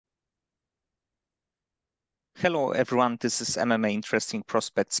Hello, everyone. This is MMA Interesting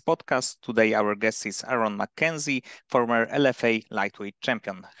Prospects podcast. Today, our guest is Aaron McKenzie, former LFA lightweight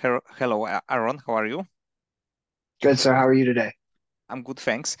champion. Hello, Aaron. How are you? Good, sir. How are you today? I'm good,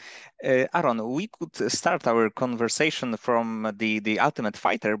 thanks. Aaron, we could start our conversation from the Ultimate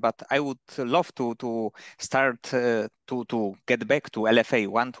Fighter, but I would love to start to get back to LFA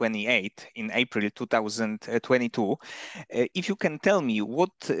 128 in April 2022. If you can tell me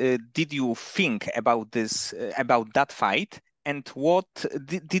what did you think about this about that fight, and what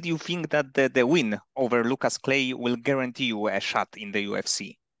did you think that the win over Lucas Clay will guarantee you a shot in the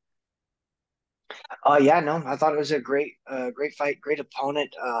UFC? Yeah, no, I thought it was a great fight, great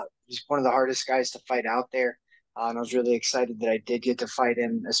opponent. He's one of the hardest guys to fight out there, and I was really excited that I did get to fight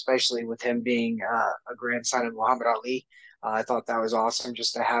him, especially with him being a grandson of Muhammad Ali. I thought that was awesome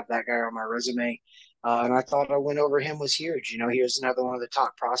just to have that guy on my resume, and I thought a win over him was huge. You know, he was another one of the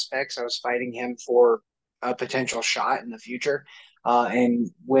top prospects. I was fighting him for a potential shot in the future, and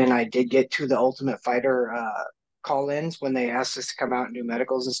when I did get to the Ultimate Fighter call-ins when they asked us to come out and do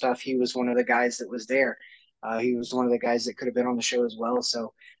medicals and stuff, he was one of the guys that was there. He was one of the guys that could have been on the show as well.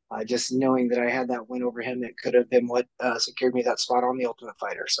 So just knowing that I had that win over him, it could have been what secured me that spot on the Ultimate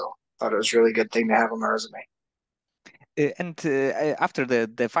Fighter. So I thought it was a really good thing to have on my resume. And after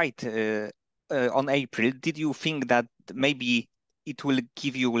the fight on April, did you think that maybe it will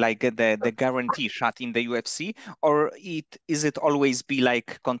give you like the guarantee shot in the UFC, or it always be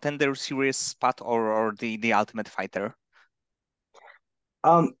like contender series spot or the Ultimate Fighter?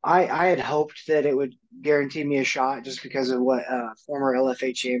 I had hoped that it would guarantee me a shot just because of what former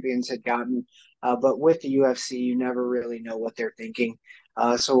LFA champions had gotten. But with the UFC, you never really know what they're thinking.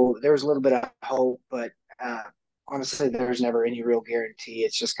 So there was a little bit of hope, but honestly, there's never any real guarantee.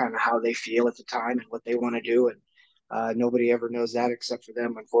 It's just kind of how they feel at the time and what they want to do. And nobody ever knows that except for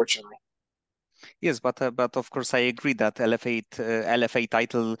them, unfortunately. Yes, but of course I agree that LFA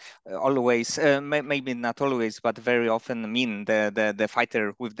title always maybe not always, but very often mean the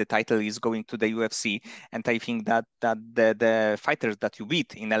fighter with the title is going to the UFC, and I think that the fighters that you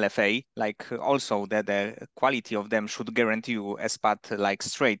beat in LFA, like also the quality of them should guarantee you a spot like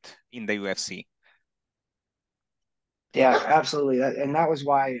straight in the UFC. Yeah, absolutely. And that was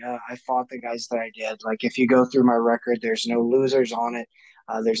why I fought the guys that I did. Like, if you go through my record, there's no losers on it.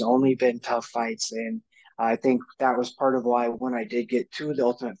 There's only been tough fights. And I think that was part of why when I did get to the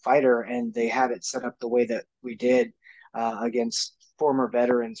Ultimate Fighter and they had it set up the way that we did against former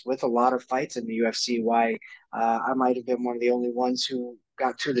veterans with a lot of fights in the UFC, why I might have been one of the only ones who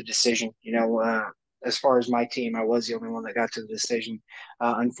got to the decision. As far as my team, I was the only one that got to the decision.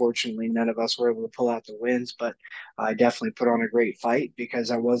 Unfortunately, none of us were able to pull out the wins, but I definitely put on a great fight because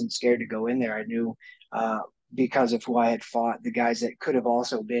I wasn't scared to go in there. I knew because of who I had fought, the guys that could have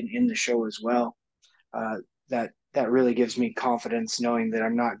also been in the show as well. Uh, that really gives me confidence knowing that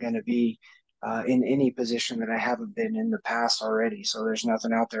I'm not going to be in any position that I haven't been in the past already. So there's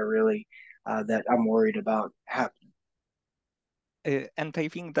nothing out there really that I'm worried about happening. And I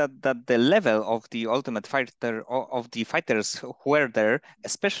think that the level of the Ultimate Fighter of the fighters who were there,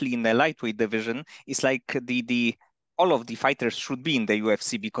 especially in the lightweight division, is like the all of the fighters should be in the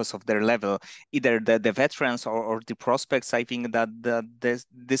UFC because of their level, either the veterans or the prospects. I think that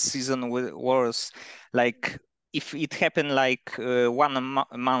this season was like if it happened like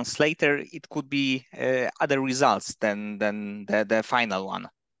month later, it could be other results than the final one.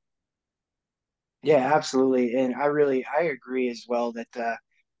 Yeah, absolutely. And I agree as well that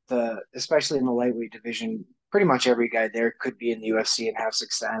the especially in the lightweight division, pretty much every guy there could be in the UFC and have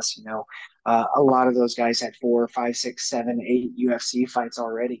success. A lot of those guys had four, five, six, seven, eight UFC fights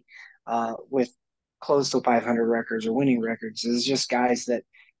already, with close to 500 records or winning records. It's just guys that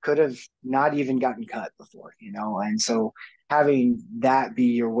could have not even gotten cut before, and so having that be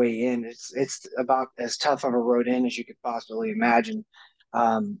your way in, it's about as tough of a road in as you could possibly imagine.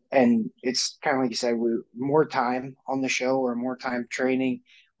 And it's kind of like you said, more time on the show or more time training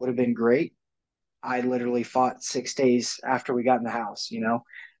would have been great. I literally fought 6 days after we got in the house.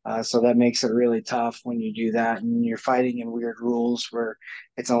 So that makes it really tough when you do that and you're fighting in weird rules where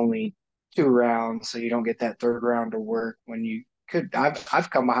it's only 2 rounds, so you don't get that third round to work when you could. I've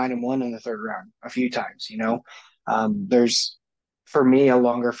come behind and won in the third round a few times. There's for me a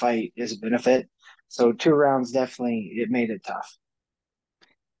longer fight is a benefit. So 2 rounds definitely it made it tough.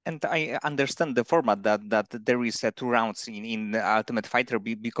 And I understand the format that there is 2 rounds in the Ultimate Fighter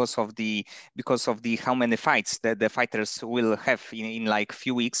because of the how many fights the fighters will have in like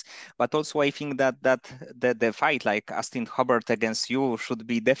few weeks. But also I think that the fight like Austin Hubbard against you should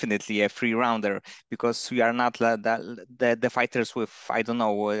be definitely a 3 rounder because we are not the fighters with I don't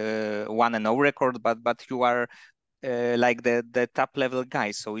know 1-0 record, but you are like the top level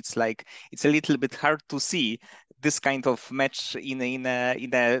guys. So it's like it's a little bit hard to see this kind of match in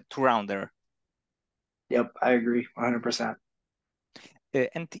a 2 rounder. Yep, I agree 100%.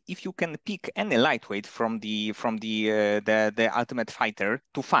 And if you can pick any lightweight from the Ultimate Fighter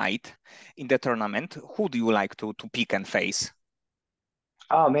to fight in the tournament, who do you like to pick and face?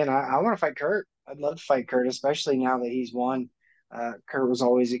 Oh man, I want to fight Kurt. I'd love to fight Kurt, especially now that he's won. Kurt was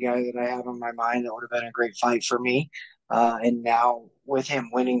always a guy that I had on my mind that would have been a great fight for me. And now with him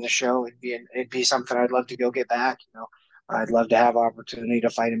winning the show, it'd be something I'd love to go get back. I'd love to have opportunity to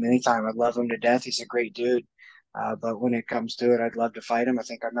fight him anytime. I'd love him to death. He's a great dude. But when it comes to it, I'd love to fight him. I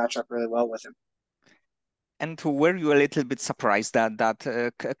think I'd match up really well with him. And were you a little bit surprised that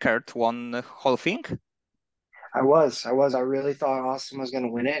Kurt won the whole thing? I really thought Austin was going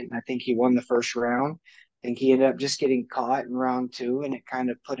to win it, and I think he won the first round. I think he ended up just getting caught in round two, and it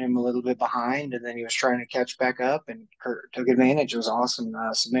kind of put him a little bit behind. And then he was trying to catch back up, and Kurt took advantage. It was an awesome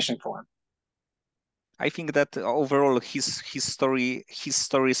submission for him. I think that overall his story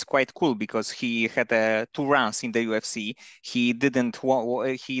is quite cool because he had 2 runs in the UFC. He didn't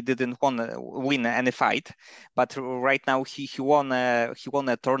win any fight, but right now he won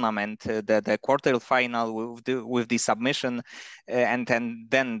a tournament, the quarterfinal with the submission, and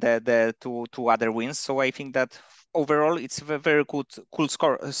then the two other wins. So I think that overall it's a very good cool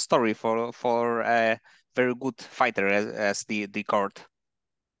story for a very good fighter as the court.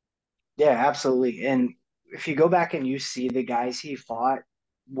 Yeah, absolutely. And if you go back and you see the guys he fought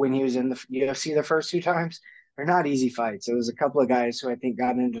when he was in the UFC the first two times, they're not easy fights. It was a couple of guys who I think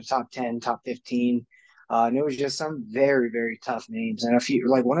got into top 10, top 15. And it was just some very, very tough names. And a few,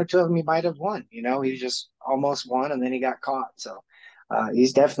 like one or two of them, he might have won. He just almost won and then he got caught. So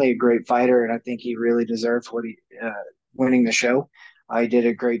he's definitely a great fighter. And I think he really deserved winning the show. He did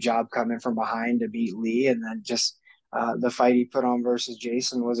a great job coming from behind to beat Lee and then just the fight he put on versus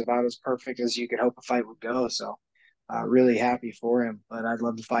Jason was about as perfect as you could hope a fight would go. So, really happy for him, but I'd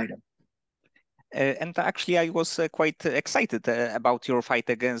love to fight him. And actually, I was quite excited about your fight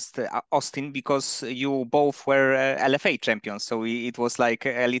against Austin because you both were LFA champions. So it was like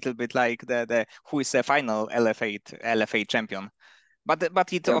a little bit like the who is the final LFA champion. But it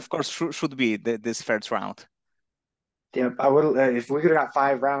Yep. of course should be this first round. Yep. I would if we could have got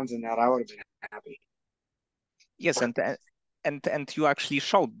 5 rounds in that, I would have been happy. Yes, and you actually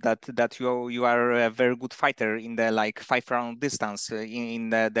showed that you are a very good fighter in the like 5 round distance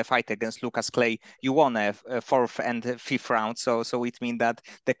in the fight against Lucas Clay. You won a fourth and fifth round, so it means that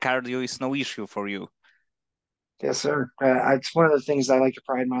the cardio is no issue for you. Yes, sir. It's one of the things I like to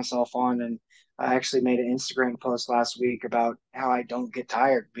pride myself on. And I actually made an Instagram post last week about how I don't get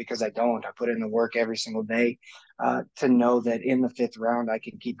tired because I don't. I put in the work every single day to know that in the fifth round I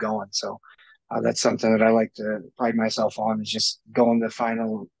can keep going. So that's something that I like to pride myself on is just going to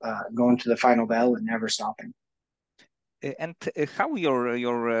the final bell and never stopping. And how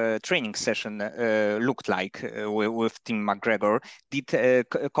your training session looked like with Tim McGregor? Did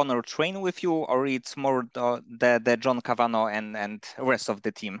Connor train with you, or it's more the John Cavano and rest of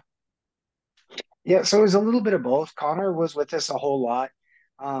the team? Yeah, so it was a little bit of both. Connor was with us a whole lot,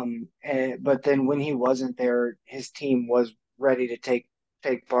 but then when he wasn't there, his team was ready to take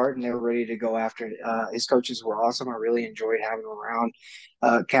part, and they were ready to go after it. His coaches were awesome. I really enjoyed having him around.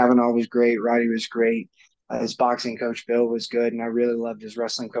 Kavanaugh was great. Roddy was great. His boxing coach Bill was good, and I really loved his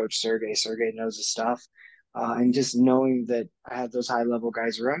wrestling coach Sergey. Sergey knows his stuff, and just knowing that I had those high level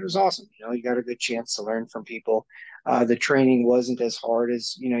guys around was awesome. You got a good chance to learn from people. The training wasn't as hard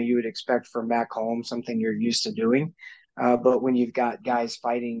as you would expect from back home, something you're used to doing. But when you've got guys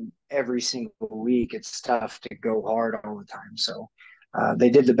fighting every single week, it's tough to go hard all the time. So they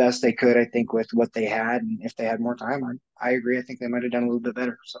did the best they could, I think, with what they had. And if they had more time, I agree. I think they might have done a little bit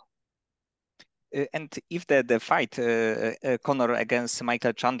better. So. And if the fight Conor against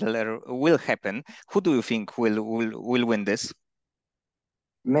Michael Chandler will happen, who do you think will win this?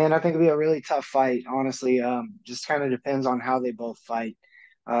 Man, I think it'll be a really tough fight, honestly. Just kind of depends on how they both fight.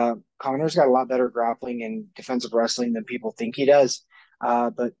 Connor's got a lot better grappling and defensive wrestling than people think he does.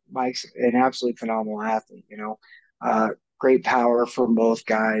 But Mike's an absolute phenomenal athlete, Great power from both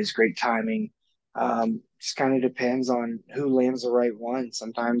guys, great timing. Just kind of depends on who lands the right one.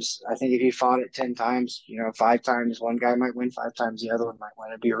 Sometimes I think if you fought it 10 times, you know, 5 times one guy might win, 5 times the other one might win.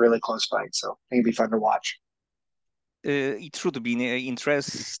 It'd be a really close fight. So I think it'd be fun to watch. It should be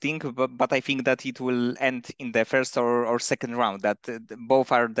interesting, but I think that it will end in the first or second round. That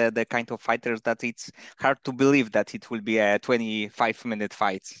both are the kind of fighters that it's hard to believe that it will be a 25-minute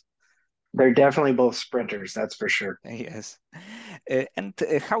fight. They're definitely both sprinters, that's for sure. Yes. And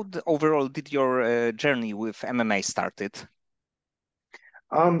how overall did your journey with MMA started?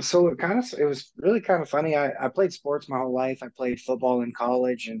 So it was really kind of funny. I played sports my whole life. I played football in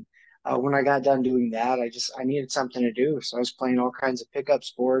college, and when I got done doing that, I needed something to do. So I was playing all kinds of pickup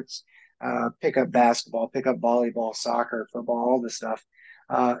sports, pickup basketball, pickup volleyball, soccer, football, all this stuff.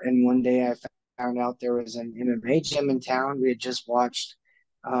 And one day I found out there was an MMA gym in town. We had just watched,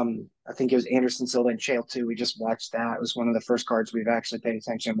 I think it was Anderson Silva and Chael 2. We just watched that. It was one of the first cards we've actually paid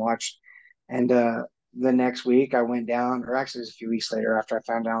attention and watched. And the next week I went down, or actually it was a few weeks later after I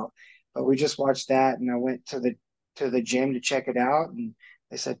found out. But we just watched that, and I went to the gym to check it out, and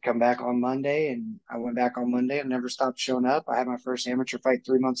they said come back on Monday, and I went back on Monday and never stopped showing up. I had my first amateur fight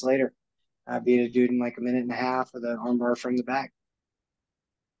 3 months later. I beat a dude in like a minute and a half with an armbar from the back.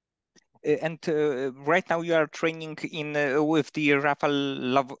 And right now you are training in with the Rafael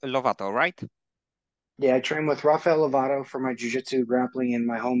Lovato, right? Yeah, I train with Rafael Lovato for my jiu-jitsu grappling in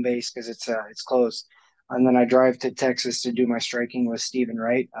my home base because it's close. And then I drive to Texas to do my striking with Stephen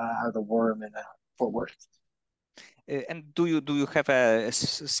Wright out of the War Room in Fort Worth. And do you have a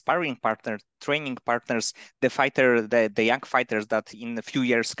sparring partner, training partners, the fighter, the young fighters that in a few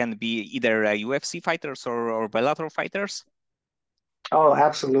years can be either UFC fighters or Bellator fighters? Oh,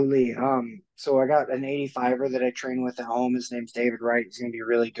 absolutely. So I got an 85er that I train with at home. His name's David Wright. He's going to be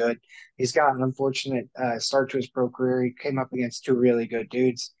really good. He's got an unfortunate start to his pro career. He came up against two really good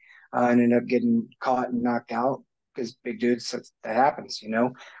dudes and ended up getting caught and knocked out because big dudes, that happens, you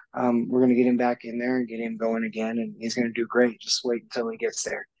know. We're going to get him back in there and get him going again, and he's going to do great. Just wait until he gets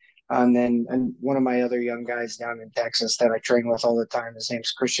there. And one of my other young guys down in Texas that I train with all the time, his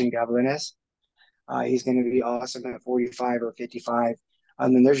name's Christian Gavlinas. He's going to be awesome at 45 or 55.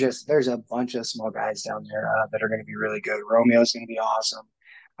 And then there's a bunch of small guys down there that are going to be really good. Romeo's going to be awesome.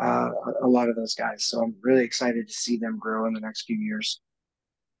 A lot of those guys. So I'm really excited to see them grow in the next few years.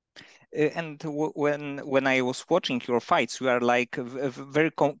 And when I was watching your fights, you are like a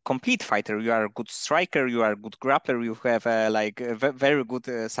very complete fighter. You are a good striker. You are a good grappler. You have like a very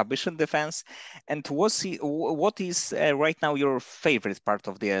good submission defense. And what is right now your favorite part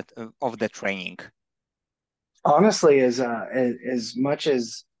of the training? Honestly, as much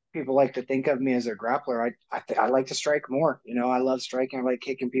as people like to think of me as a grappler, I like to strike more. You know, I love striking. I like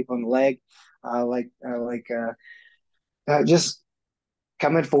kicking people in the leg. I like just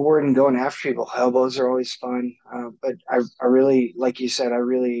coming forward and going after people. Elbows are always fun. But I really, like you said, I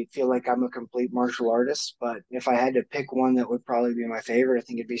really feel like I'm a complete martial artist. But if I had to pick one that would probably be my favorite, I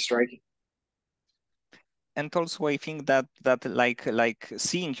think it'd be striking. And also I think that like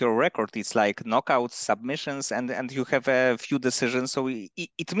seeing your record, it's like knockouts, submissions, and you have a few decisions. So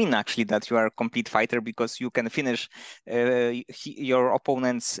it means actually that you are a complete fighter because you can finish your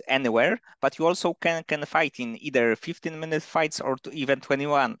opponents anywhere, but you also can fight in either 15-minute fights or even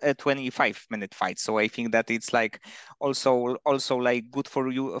 25-minute fights. So I think that it's like also like good for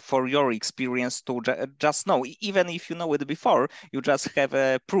you for your experience to just know, even if you know it before, you just have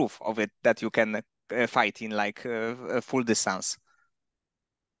a proof of it that you can fight in like a full distance.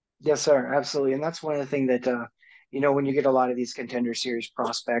 Yes, sir. Absolutely. And that's one of the things that, you know, when you get a lot of these contender series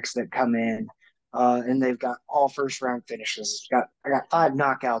prospects that come in and they've got all first round finishes, I got 5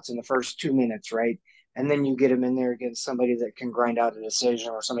 knockouts in the first 2 minutes, right? And then you get them in there against somebody that can grind out a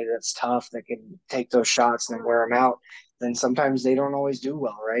decision or somebody that's tough that can take those shots and then wear them out. Then sometimes they don't always do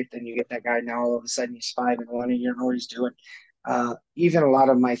well, right? Then you get that guy now all of a sudden he's 5-1 and you don't know what he's doing. Even a lot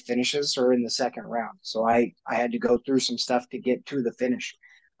of my finishes are in the second round. So I had to go through some stuff to get to the finish.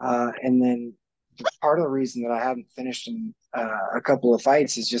 And then part of the reason that I haven't finished in a couple of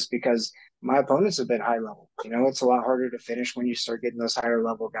fights is just because my opponents have been high level. You know, it's a lot harder to finish when you start getting those higher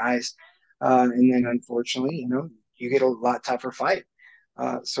level guys. And then unfortunately, you know, you get a lot tougher fight.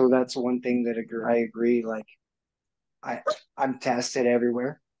 So that's one thing that I agree. Like I, I'm tested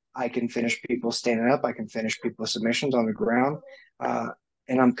everywhere. I can finish people standing up. I can finish people submissions on the ground, uh,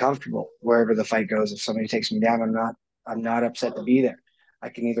 and I'm comfortable wherever the fight goes. If somebody takes me down, I'm not upset to be there. I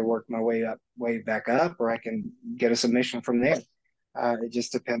can either work my way back up, or I can get a submission from there. It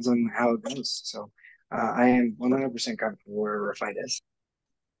just depends on how it goes. So I am 100% comfortable wherever a fight is.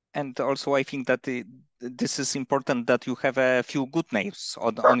 And also I think that this is important that you have a few good names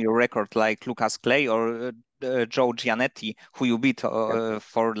on your record, like Lucas Clay or Joe Giannetti, who you beat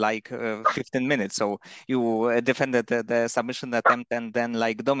for like 15 minutes. So you defended the submission attempt and then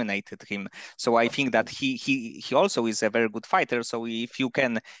like dominated him. So I think that he also is a very good fighter. So if you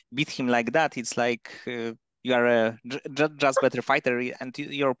can beat him like that, it's like you are a just better fighter, and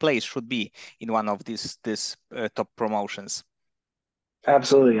your place should be in one of these top promotions.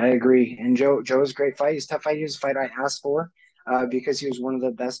 Absolutely, I agree. And Joe's a great fight. He's a tough fight. He was a fight I asked for because he was one of the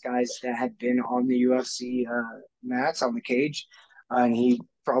best guys that had been on the UFC mats on the cage, and he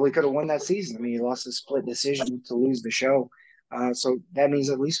probably could have won that season. I mean, he lost a split decision to lose the show, so that means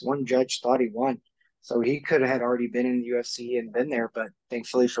at least one judge thought he won. So he could have had already been in the UFC and been there, but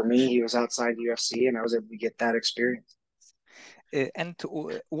thankfully for me, he was outside the UFC, and I was able to get that experience. And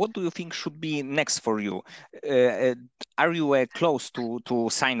what do you think should be next for you? Are you close to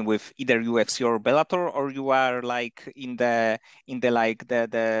sign with either UFC or Bellator, or you are like in the like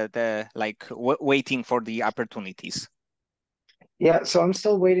the like waiting for the opportunities? Yeah, so I'm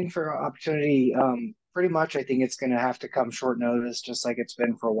still waiting for an opportunity. Pretty much, I think it's going to have to come short notice, just like it's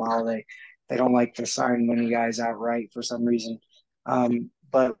been for a while. They don't like to sign many guys outright for some reason.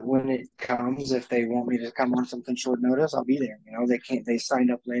 But when it comes, if they want me to come on something short notice, I'll be there. You know, they can't. They signed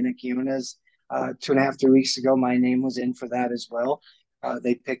up Landon Quinones 2.5, 3 weeks ago. My name was in for that as well.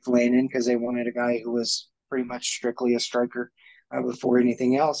 They picked Landon because they wanted a guy who was pretty much strictly a striker before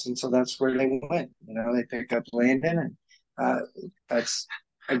anything else, and so that's where they went. You know, they picked up Landon and. Uh, that's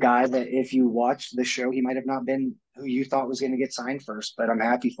a guy that if you watched the show, he might have not been who you thought was going to get signed first, but I'm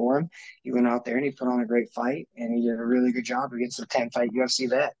happy for him. He went out there and he put on a great fight and he did a really good job against a 10 fight UFC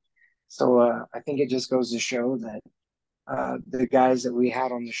vet. So I think it just goes to show that the guys that we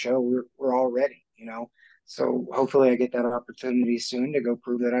had on the show, we're all ready, you know. So hopefully I get that opportunity soon to go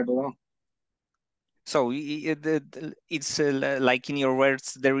prove that I belong. So it's like in your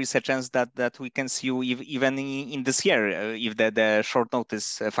words, there is a chance that we can see you even in this year if the short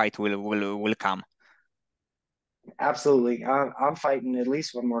notice fight will come. Absolutely. I'm fighting at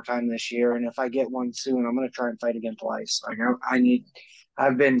least one more time this year. And if I get one soon, I'm going to try and fight again twice.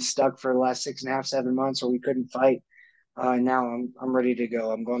 I've been stuck for the last 6.5, 7 months where we couldn't fight. Now I'm ready to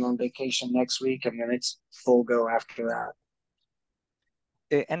go. I'm going on vacation next week and then it's full go after that.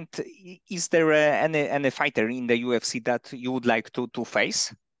 And is there any fighter in the UFC that you would like to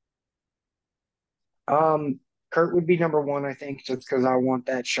face? Um, Kurt would be number one, I think, just because I want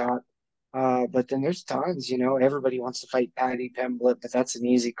that shot. But then there's tons, you know, everybody wants to fight Paddy Pimblett, but that's an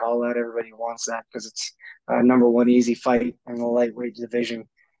easy call out. Everybody wants that because it's number one easy fight in the lightweight division.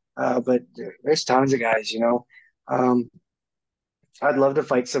 But there's tons of guys, you know. Um, I'd love to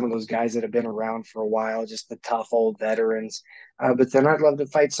fight some of those guys that have been around for a while, just the tough old veterans. But then I'd love to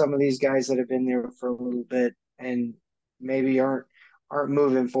fight some of these guys that have been there for a little bit and maybe aren't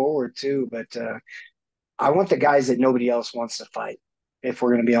moving forward too. But I want the guys that nobody else wants to fight. If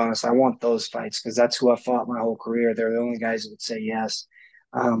we're going to be honest, I want those fights because that's who I fought my whole career. They're the only guys that would say yes.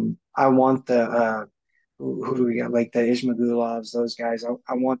 I want the who do we got? Like the Ismagulovs, those guys.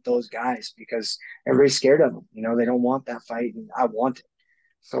 I want those guys because everybody's scared of them. You know, they don't want that fight, and I want it.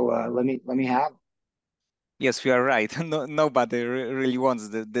 So let me have. Yes, you are right. No, nobody really wants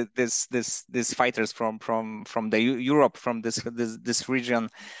this fighters from the Europe, from this region,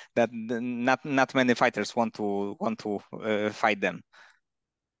 that not many fighters want to fight them.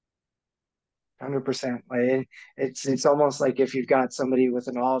 100%. Like it's almost like if you've got somebody with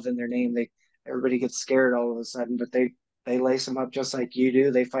an olive in their name, they everybody gets scared all of a sudden, but they lace them up just like you do.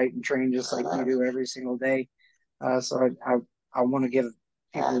 They fight and train just like you do every single day. So I want to give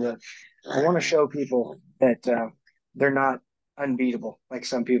people the I want to show people that they're not unbeatable like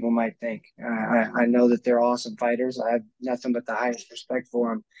some people might think. I know that they're awesome fighters. I have nothing but the highest respect for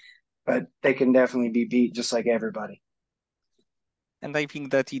them, but they can definitely be beat just like everybody. And I think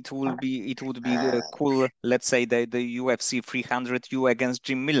that it would be cool. Let's say the UFC 300 you against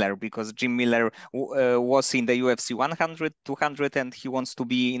Jim Miller, because Jim Miller was in the UFC 100, 200, and he wants to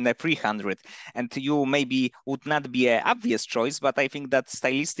be in the 300. And you maybe would not be an obvious choice, but I think that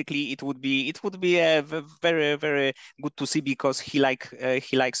stylistically it would be a very very good to see, because he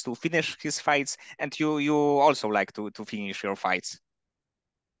likes to finish his fights, and you also like to finish your fights.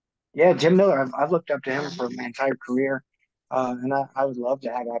 Yeah, Jim Miller, I've looked up to him for my entire career. And I would love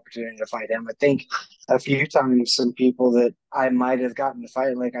to have an opportunity to fight him. I think a few times some people that I might have gotten to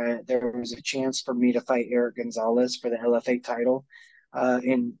fight, there was a chance for me to fight Eric Gonzalez for the LFA title.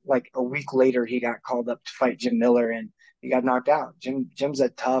 And like a week later, he got called up to fight Jim Miller and he got knocked out. Jim's a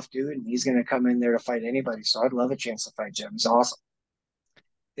tough dude and he's going to come in there to fight anybody. So I'd love a chance to fight Jim. He's awesome.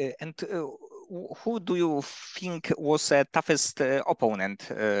 And who do you think was a toughest opponent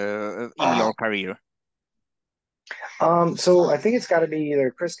in your career? So I think it's got to be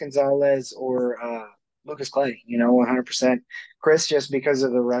either Chris Gonzalez or Lucas Clay, 100%. Chris, just because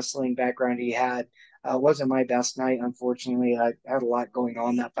of the wrestling background he had, wasn't my best night, unfortunately. I had a lot going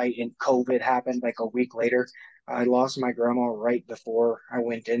on that fight, and COVID happened like a week later. I lost my grandma right before I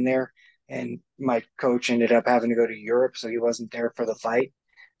went in there, and my coach ended up having to go to Europe, so he wasn't there for the fight.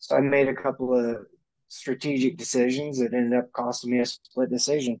 So I made a couple of strategic decisions that ended up costing me a split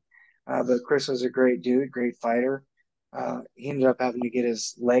decision. But Chris was a great dude, great fighter. He ended up having to get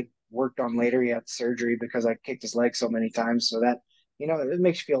his leg worked on later. He had surgery because I kicked his leg so many times. So that, it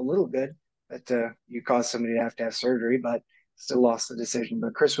makes you feel a little good that you caused somebody to have surgery, but still lost the decision.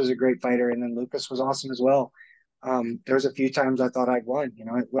 But Chris was a great fighter. And then Lucas was awesome as well. There was a few times I thought I'd won.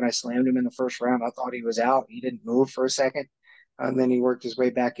 When I slammed him in the first round, I thought he was out. He didn't move for a second. And then he worked his way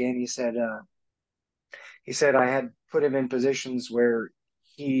back in. He said I had put him in positions where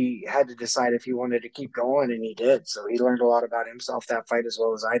he had to decide if he wanted to keep going, and he did. So he learned a lot about himself that fight as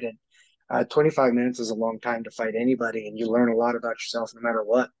well as I did. 25 minutes is a long time to fight anybody, and you learn a lot about yourself no matter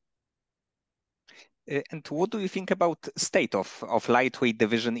what. And what do you think about state of lightweight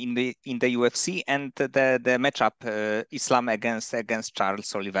division in the UFC and the matchup Islam against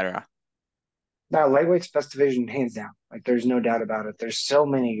Charles Oliveira? Now, lightweight's best division, hands down. Like, there's no doubt about it. There's so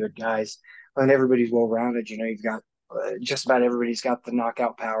many good guys, and everybody's well rounded. You've got just about everybody's got the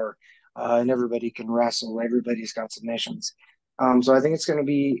knockout power, and everybody can wrestle. Everybody's got submissions. So I think it's going to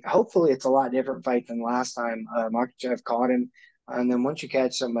be, hopefully, it's a lot different fight than last time. Makhachev caught him, and then once you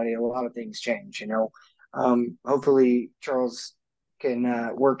catch somebody, a lot of things change. Hopefully Charles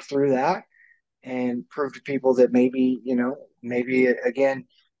can work through that and prove to people that maybe again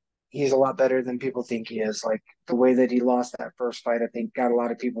he's a lot better than people think he is. Like the way that he lost that first fight, I think got a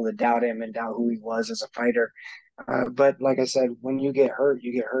lot of people to doubt him and doubt who he was as a fighter. But like I said, when you get hurt,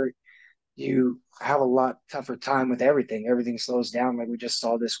 you get hurt. You have a lot tougher time with everything. Everything slows down, like we just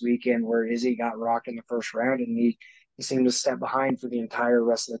saw this weekend, where Izzy got rocked in the first round, and he seemed to step behind for the entire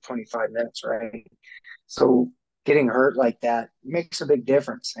rest of the 25 minutes, right? So getting hurt like that makes a big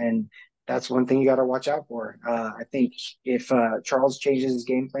difference. And that's one thing you got to watch out for. I think if Charles changes his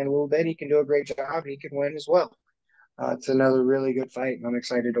game plan a little bit, he can do a great job. He can win as well. It's another really good fight, and I'm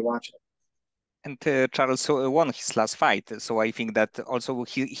excited to watch it. And Charles won his last fight, so I think that also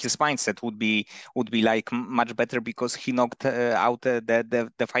his mindset would be like much better because he knocked out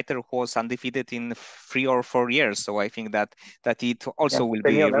the fighter who was undefeated in 3 or 4 years. So I think that it Yeah, also will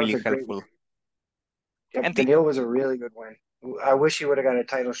be Daniil, that was really a great. helpful. Yep, And Daniil was a really good win. I wish he would have got a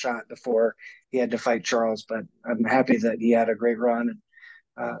title shot before he had to fight Charles, but I'm happy that he had a great run, and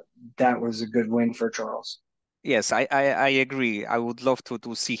uh, that was a good win for Charles. yes, I agree. I would love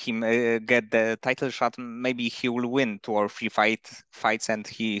to see him get the title shot. Maybe he will win 2 or 3 fights and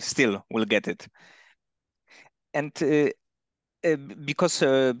he still will get it. And because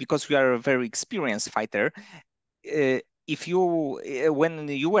you are a very experienced fighter, if you when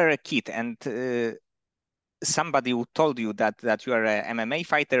you were a kid and somebody who told you that you are a MMA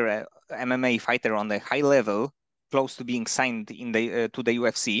fighter on a high level, close to being signed in the to the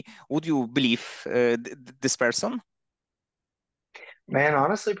UFC, would you believe this person? Man,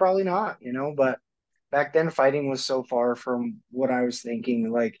 honestly, probably not, but back then fighting was so far from what I was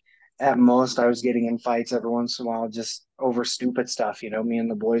thinking. Like at most I was getting in fights every once in a while just over stupid stuff. Me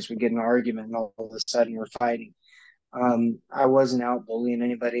and the boys would get in an argument and all of a sudden we're fighting. I wasn't out bullying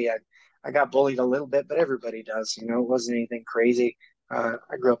anybody. I got bullied a little bit, but everybody does. It wasn't anything crazy. I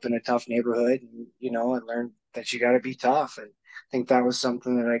grew up in a tough neighborhood, and I learned that you got to be tough, and I think that was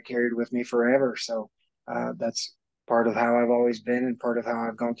something that I carried with me forever. So that's part of how I've always been, and part of how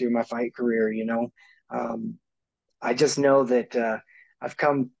I've gone through my fight career. Um, I just know that I've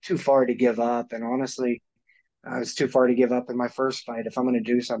come too far to give up, and honestly, I was too far to give up in my first fight. If I'm going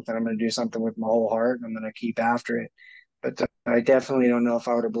to do something, I'm going to do something with my whole heart, and I'm going to keep after it. But I definitely don't know if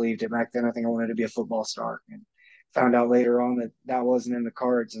I would have believed it back then. I think I wanted to be a football star, and found out later on that that wasn't in the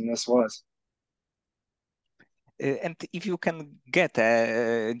cards, and this was. And if you can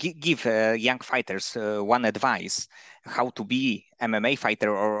give young fighters one advice, how to be MMA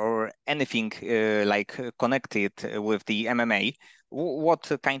fighter or anything connected with the MMA,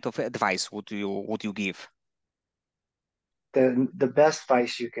 what kind of advice would you give? The best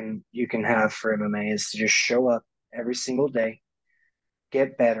advice you can have for MMA is to just show up every single day,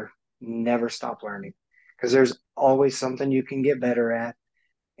 get better, never stop learning, because there's always something you can get better at,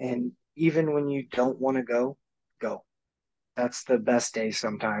 and even when you don't want to go, go. That's the best day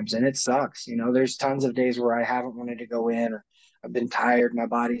sometimes. And it sucks. There's tons of days where I haven't wanted to go in, or I've been tired, my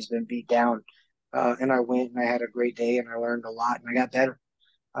body's been beat down. and I went and I had a great day and I learned a lot and I got better.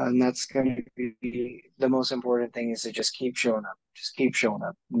 And that's going to be the most important thing is to just keep showing up. Just keep showing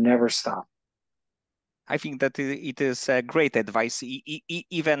up. Never stop. I think that it is a great advice,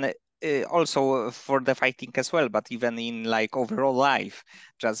 even also for the fighting as well, but even in like overall life.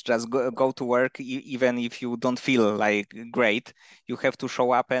 Just go to work, even if you don't feel like great. You have to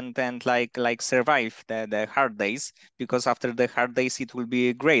show up and like survive the hard days, because after the hard days, it will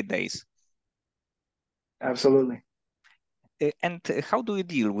be great days. Absolutely. And how do you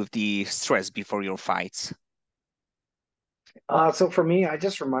deal with the stress before your fights? So for me, I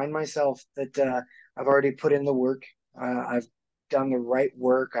just remind myself that I've already put in the work. I've done the right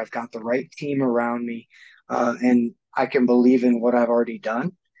work. I've got the right team around me, and I can believe in what I've already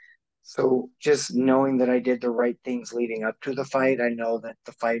done. So just knowing that I did the right things leading up to the fight, I know that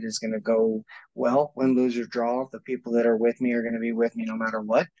the fight is going to go well, win, lose, or draw. The people that are with me are going to be with me no matter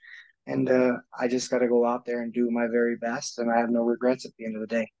what. And I just got to go out there and do my very best, and I have no regrets at the end of the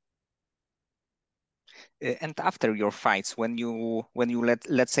day. And after your fights, when you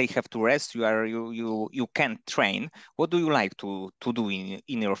let's say have to rest, you can't train. What do you like to do in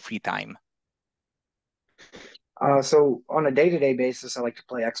your free time? So on a day-to-day basis, I like to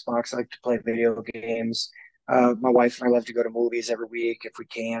play Xbox. I like to play video games. My wife and I love to go to movies every week if we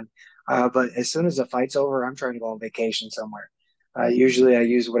can. But as soon as the fight's over, I'm trying to go on vacation somewhere. Usually, I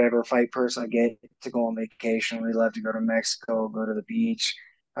use whatever fight purse I get to go on vacation. We love to go to Mexico, go to the beach.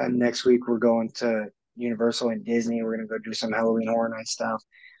 Next week, we're going to Universal and Disney. We're going to go do some Halloween Horror Night stuff.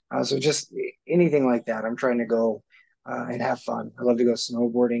 So just anything like that. I'm trying to go and have fun. I love to go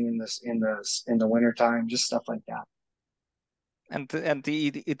snowboarding in the winter time, just stuff like that. And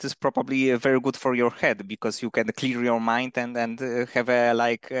it is probably very good for your head, because you can clear your mind and have a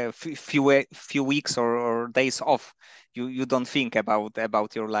like a few weeks or days off. You don't think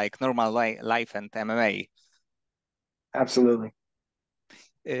about your like normal life and MMA. Absolutely.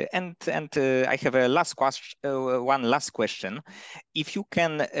 And I have a one last question. If you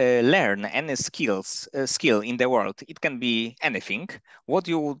can learn any skill in the world, it can be anything. What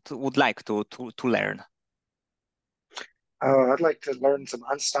you would like to learn? I'd like to learn some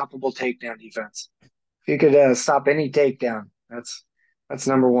unstoppable takedown defense. If you could stop any takedown, that's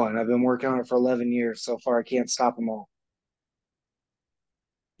number one. I've been working on it for 11 years. So far, I can't stop them all.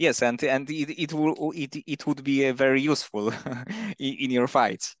 Yes, and it would be very useful in your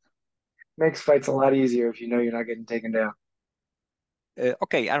fights. Makes fights a lot easier if you know you're not getting taken down.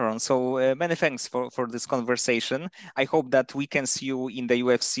 Okay, Aaron. So many thanks for this conversation. I hope that we can see you in the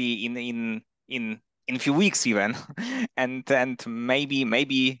UFC in a few weeks even, and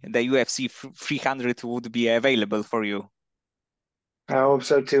maybe the UFC 300 would be available for you. I hope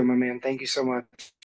so too, my man. Thank you so much.